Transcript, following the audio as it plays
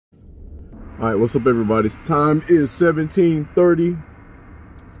All right, what's up, everybody? Time is 17:30,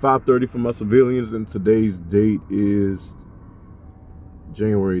 5:30 for my civilians, and today's date is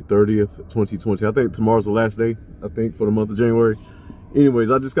January 30th, 2020. I think tomorrow's the last day, for the month of January. Anyways,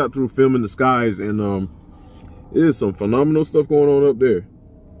 I just got through filming the skies, and it is some phenomenal stuff going on up there.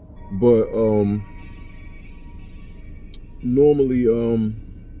 But normally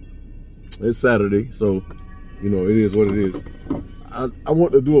it's Saturday, so you know it is what it is. I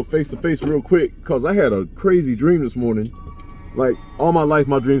want to do a face-to-face real quick because I had a crazy dream this morning. Like, all my life,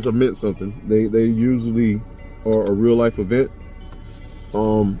 my dreams have meant something. They usually are a real-life event.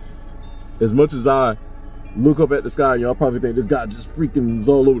 As much as I look up at the sky, y'all probably think this guy just freaking is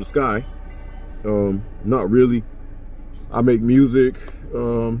all over the sky. Not really. I make music.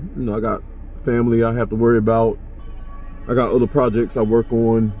 You know, I got family I have to worry about. I got other projects I work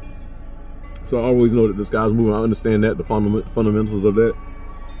on. So I always know that the sky's moving. I understand that, the fundamentals of that.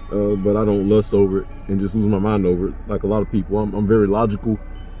 But I don't lust over it and just lose my mind over it like a lot of people. I'm very logical,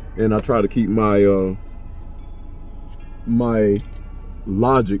 and I try to keep my my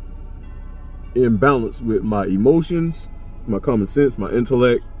logic in balance with my emotions, my common sense, my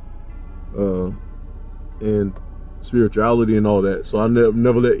intellect, and spirituality and all that. So I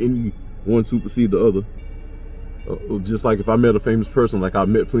never let any one supersede the other. Just like if I met a famous person, like I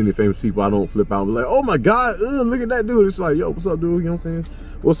met plenty of famous people, I don't flip out and be like, oh my God, look at that dude. It's like, yo, what's up, dude? You know what I'm saying?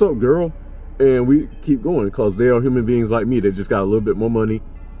 What's up, girl? And we keep going because they are human beings like me. They just got a little bit more money,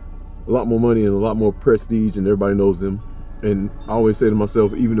 a lot more money and a lot more prestige, and everybody knows them. And I always say to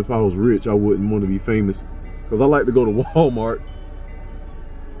myself, even if I was rich, I wouldn't want to be famous, because I like to go to Walmart,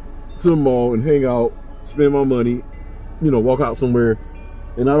 to the mall, and hang out, spend my money, you know, walk out somewhere,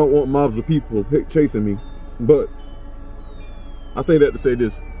 and I don't want mobs of people chasing me. But I say that to say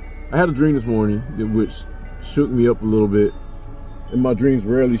this. I had a dream this morning which shook me up a little bit, and my dreams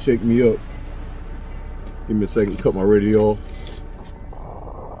rarely shake me up. Give me a second, cut my radio off.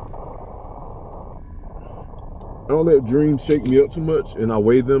 I don't let dreams shake me up too much, and I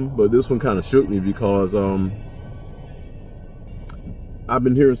weigh them, but this one kind of shook me because I've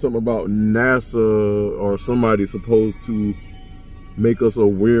been hearing something about NASA or somebody supposed to make us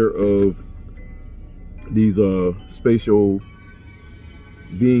aware of these spatial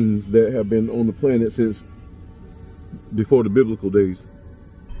beings that have been on the planet since before the biblical days,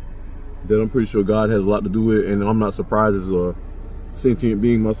 that I'm pretty sure God has a lot to do with, and I'm not surprised as a sentient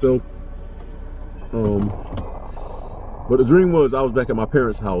being myself. But the dream was I was back at my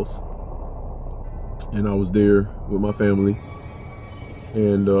parents' house, and I was there with my family,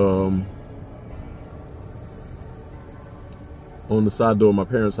 and on the side door of my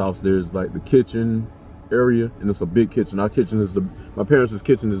parents' house, there's like the kitchen area, and it's a big kitchen. Our kitchen is my parents'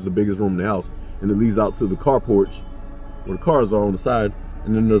 kitchen is the biggest room in the house, and it leads out to the car porch where the cars are on the side,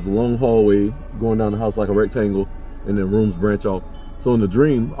 and then there's a long hallway going down the house like a rectangle, and then rooms branch off. So in the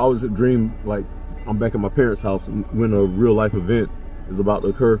dream, I always dream like I'm back at my parents' house when a real life event is about to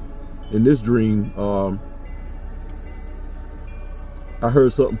occur. In this dream, I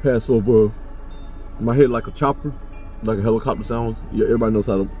heard something pass over my head like a chopper, like a helicopter sounds. Yeah, everybody knows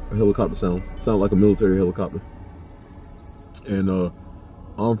how a helicopter sounds. It sounds like a military helicopter. And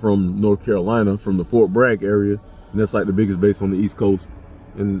I'm from North Carolina, from the Fort Bragg area, and that's like the biggest base on the East Coast.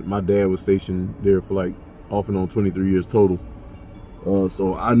 And my dad was stationed there for like off and on 23 years total.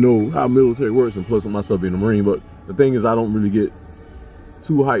 So I know how military works, and plus with myself being a Marine. But the thing is, I don't really get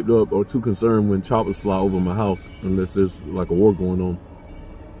too hyped up or too concerned when choppers fly over my house unless there's like a war going on.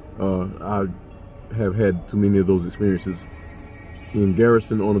 I have had too many of those experiences in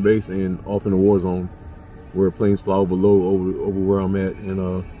garrison on the base and off in the war zone, where planes fly over low over where I'm at,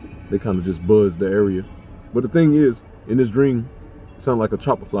 and they kind of just buzz the area. But the thing is, in this dream, it sounded like a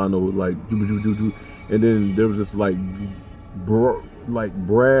chopper flying over, like doo doo doo doo, and then there was this like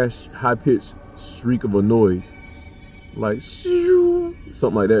brash, high-pitched shriek of a noise, like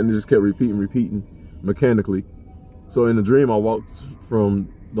something like that, and it just kept repeating mechanically. So in the dream, I walked from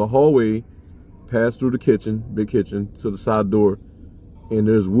the hallway, passed through the kitchen, big kitchen, to the side door, and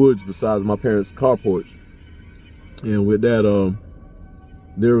there's woods besides my parents' car porch. And with that,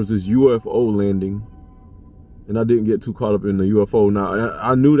 there was this UFO landing, and I didn't get too caught up in the UFO. Now,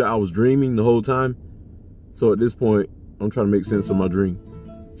 I knew that I was dreaming the whole time, so at this point, I'm trying to make sense of my dream.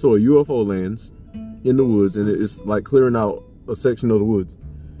 So a UFO lands in the woods, and it's like clearing out a section of the woods,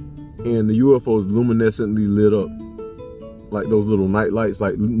 and the UFO is luminescently lit up, like those little night lights,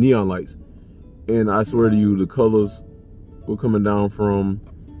 like neon lights. And I swear to you, the colors were coming down from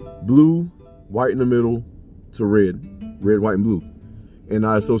blue, white in the middle, to red, white, and blue. And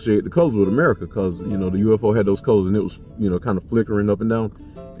I associate the colors with America because, you know, the UFO had those colors, and it was, you know, kind of flickering up and down.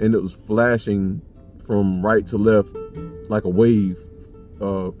 and it was flashing from right to left like a wave,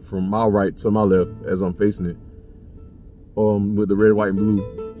 from my right to my left as I'm facing it, with the red, white, and blue.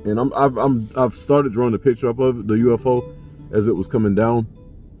 And I've started drawing a picture up of the UFO as it was coming down.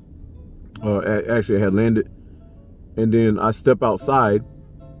 Actually, I had landed, and then I step outside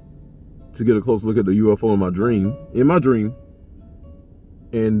to get a close look at the UFO in my dream.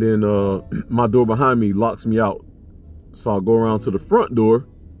 And then my door behind me locks me out. So I'll go around to the front door,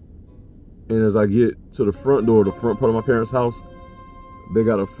 and as I get to the front door, the front part of my parents' house, they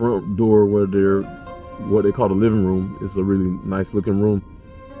got a front door where they're what they call the living room. It's a really nice looking room.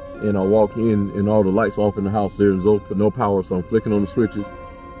 And I walk in, and all the lights off in the house. There's no power, so I'm flicking on the switches.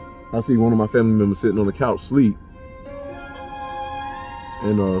 I see one of my family members sitting on the couch sleep.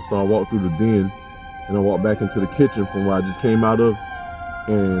 And so I walk through the den, and I walk back into the kitchen from where I just came out of,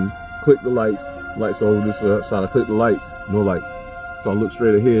 and click the lights. Lights over this side. I click the lights, no lights. So I look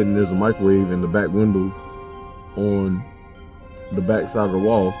straight ahead, and there's a microwave in the back window on the back side of the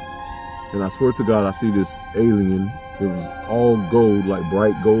wall. And I swear to God, I see this alien. It was all gold, like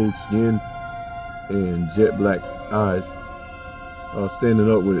bright gold skin and jet black eyes,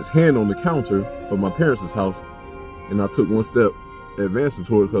 standing up with its hand on the counter of my parents' house. And I took one step advancing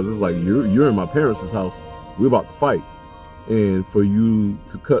toward it, because it's like, you're in my parents' house. We're about to fight. And for you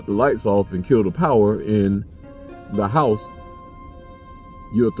to cut the lights off and kill the power in the house,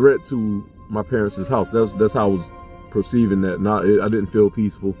 you're a threat to my parents' house. That's how I was perceiving that. I didn't feel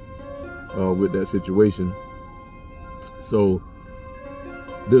peaceful with that situation. So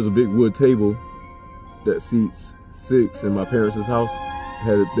there's a big wood table that seats 6 in my parents' house.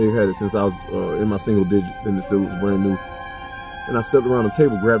 They've had it since I was in my single digits, and it still was brand new. And I stepped around the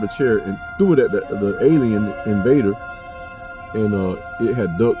table, grabbed a chair, and threw it at the alien invader. And it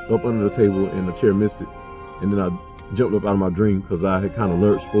had ducked up under the table, and the chair missed it. And then I jumped up out of my dream, because I had kind of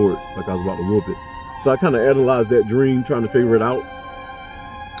lurched forward like I was about to whoop it. So I kind of analyzed that dream, trying to figure it out.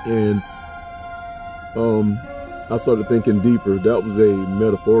 And I started thinking deeper. That was a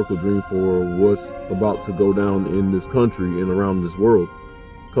metaphorical dream for what's about to go down in this country and around this world,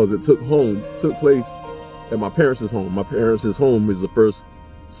 because it took place at my parents' home. My parents' home is the first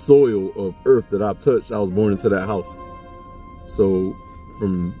soil of earth that I've touched. I was born into that house. So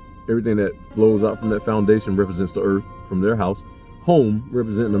from everything that flows out from that foundation represents the earth from their house. Home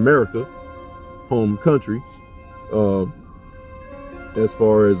representing America, home country. As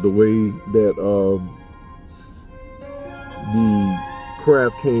far as the way that the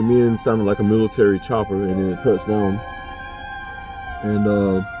craft came in, sounded like a military chopper, and then it touched down. And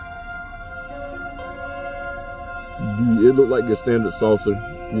it looked like a standard saucer,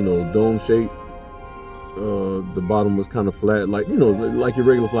 dome shape. The bottom was kind of flat, like like your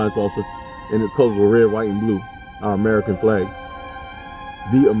regular flying saucer, and its colors were red, white, and blue, our American flag,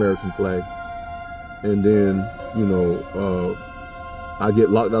 the American flag. And then I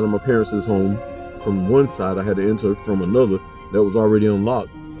get locked out of my parents' home from one side. I had to enter from another that was already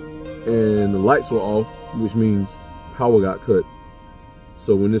unlocked, and the lights were off, which means power got cut.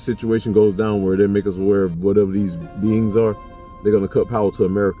 So when this situation goes down where they make us aware of whatever these beings are, they're going to cut power to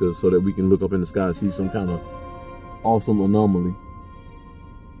America so that we can look up in the sky and see some kind of awesome anomaly.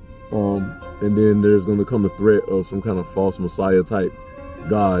 And then there's going to come the threat of some kind of false messiah type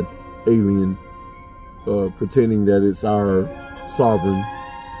God, alien, pretending that it's our sovereign.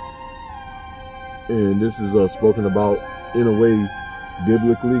 And this is spoken about in a way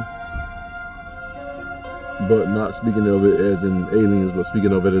biblically, but not speaking of it as in aliens, but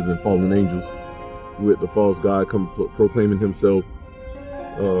speaking of it as in fallen angels, with the false God proclaiming himself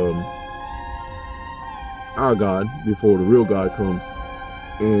our God before the real God comes.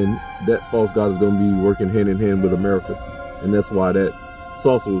 And that false God is going to be working hand in hand with America. And that's why that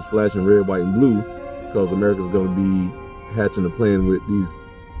saucer was flashing red, white, and blue, because America's going to be hatching a plan with these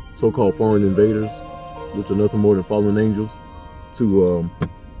so-called foreign invaders, which are nothing more than fallen angels, to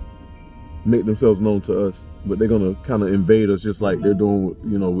make themselves known to us. But they're going to kind of invade us just like they're doing,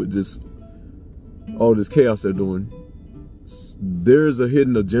 with just all this chaos they're doing. There's a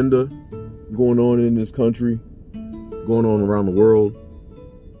hidden agenda going on in this country, going on around the world.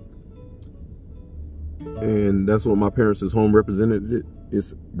 And that's what my parents' home represented.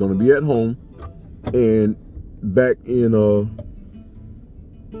 It's going to be at home. And back in the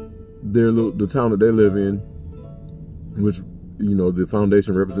town that they live in, which, the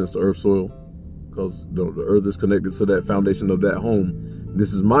foundation represents the earth soil, because the earth is connected to that foundation of that home.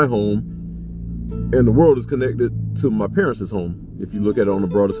 This is my home. And the world is connected to my parents' home. If you look at it on a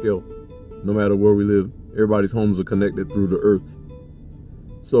broader scale, no matter where we live, everybody's homes are connected through the earth.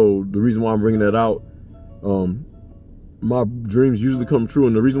 So the reason why I'm bringing that out, my dreams usually come true.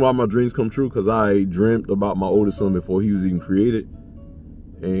 And the reason why my dreams come true, because I dreamt about my oldest son before he was even created.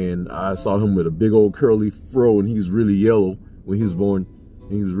 And I saw him with a big old curly fro, and he was really yellow when he was born.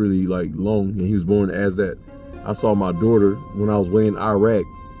 And he was really like long, and he was born as that. I saw my daughter when I was way in Iraq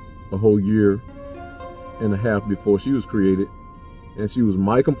a whole year and a half before she was created. And she was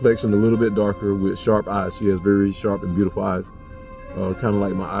my complexion, a little bit darker with sharp eyes. She has very sharp and beautiful eyes. Kind of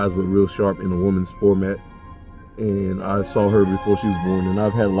like my eyes, but real sharp in a woman's format. And I saw her before she was born, and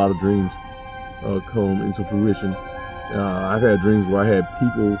I've had a lot of dreams come into fruition. I've had dreams where I had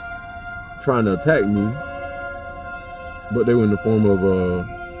people trying to attack me, but they were in the form of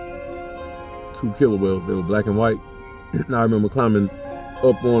 2 killer whales. They were black and white. And I remember climbing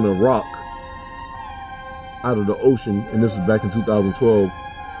up on a rock out of the ocean, and this was back in 2012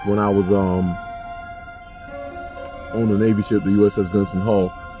 when I was on the Navy ship, the USS Gunston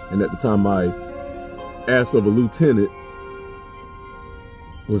Hall. And at the time, my ass of a lieutenant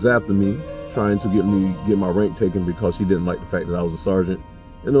was after me, trying to get my rank taken because she didn't like the fact that I was a sergeant.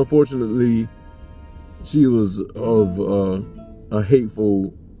 And unfortunately, she was of a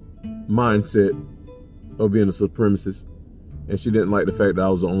hateful mindset of being a supremacist, and she didn't like the fact that I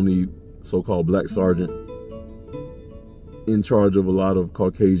was the only so-called black sergeant in charge of a lot of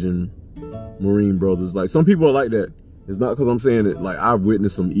Caucasian Marine brothers. Like, some people are like that. It's not because I'm saying it. Like, I've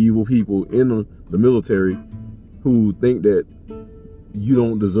witnessed some evil people in the military who think that you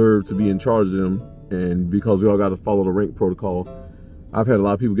don't deserve to be in charge of them, and because we all got to follow the rank protocol. I've had a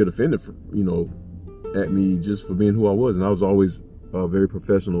lot of people get offended for, at me just for being who I was, and I was always a very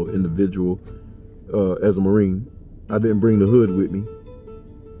professional individual as a Marine. I didn't bring the hood with me.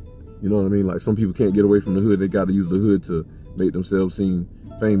 You know what I mean? Like, some people can't get away from the hood. They got to use the hood to make themselves seem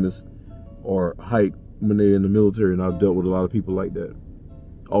famous or hype when they're in the military, and I've dealt with a lot of people like that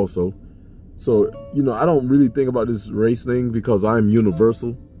also. So, I don't really think about this race thing because I'm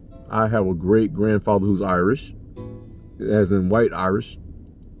universal. I have a great grandfather who's Irish, as in white Irish.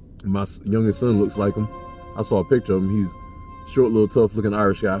 My youngest son looks like him. I saw a picture of him. He's short, little, tough looking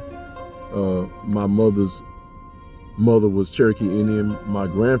Irish guy. My mother's mother was Cherokee Indian. My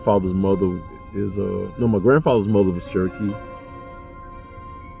grandfather's mother is my grandfather's mother was Cherokee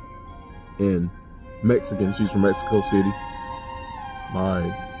and Mexican. She's from Mexico City.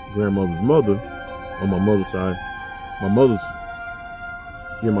 My grandmother's mother, on my mother's side, my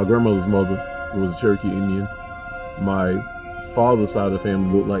grandmother's mother was a Cherokee Indian. My father's side of the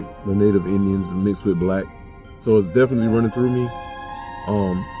family looked like the native Indians mixed with black. So it's definitely running through me.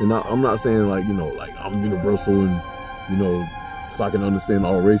 And I'm not saying like I'm universal and so I can understand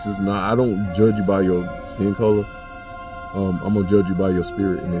all races. No, I don't judge you by your skin color. I'm gonna judge you by your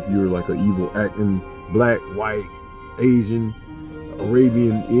spirit. And if you're like an evil acting black, white, Asian,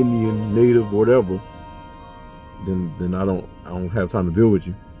 Arabian, Indian, native, whatever, then I don't have time to deal with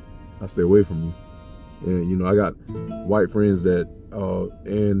you. I stay away from you. And I got white friends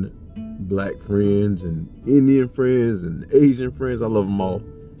and black friends and Indian friends and Asian friends. I love them all,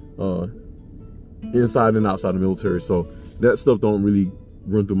 inside and outside the military. So that stuff don't really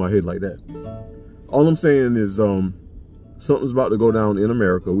run through my head like that. All I'm saying is something's about to go down in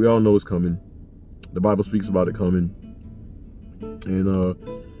America. We all know it's coming. The Bible speaks about it coming. And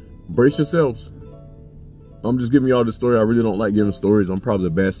brace yourselves. I'm just giving y'all this story. I really don't like giving stories. I'm probably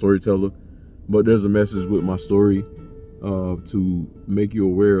a bad storyteller, but there's a message with my story to make you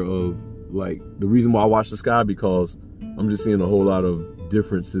aware of, like, the reason why I watch the sky, because I'm just seeing a whole lot of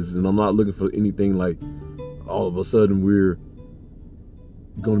differences, and I'm not looking for anything like all of a sudden we're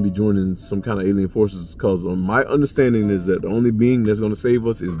going to be joining some kind of alien forces, because my understanding is that the only being that's going to save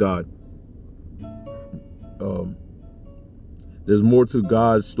us is God. There's more to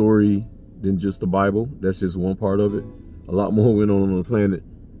God's story than just the Bible. That's just one part of it. A lot more went on the planet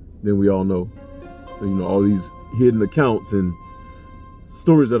than we all know. All these hidden accounts and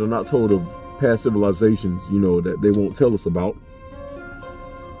stories that are not told of past civilizations, that they won't tell us about.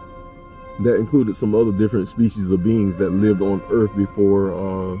 That included some other different species of beings that lived on Earth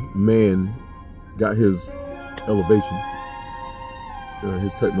before man got his elevation,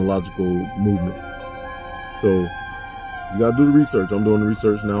 his technological movement. So you gotta do the research. I'm doing the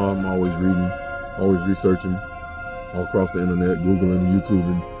research now. I'm always reading, always researching all across the internet, Googling,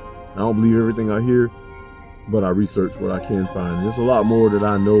 YouTubing. I don't believe everything I hear, but I research what I can find. There's a lot more that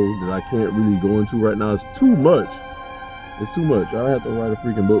I know that I can't really go into right now. It's too much. It's too much. I have to write a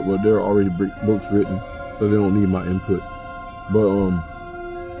freaking book, but there are already books written, so they don't need my input.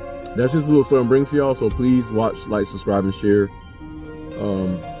 But that's just a little story I'm bringing to y'all. So please watch, like, subscribe, and share.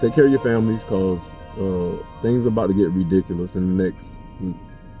 Take care of your families, because things are about to get ridiculous in the next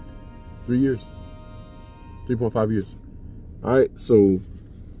 3 years, 3.5 years. All right, so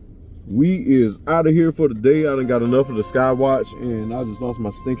we is out of here for the day. I done got enough of the Skywatch, and I just lost my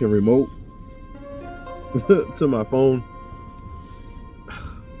stinking remote to my phone.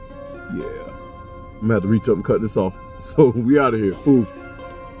 Yeah, I'm gonna have to reach up and cut this off. So we out of here. Poof.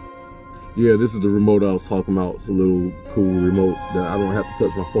 Yeah, this is the remote I was talking about. It's a little cool remote that I don't have to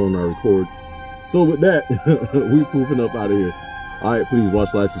touch my phone or record. So with that, we poofing up out of here. All right, please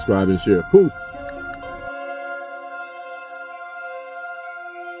watch, like, subscribe, and share. Poof.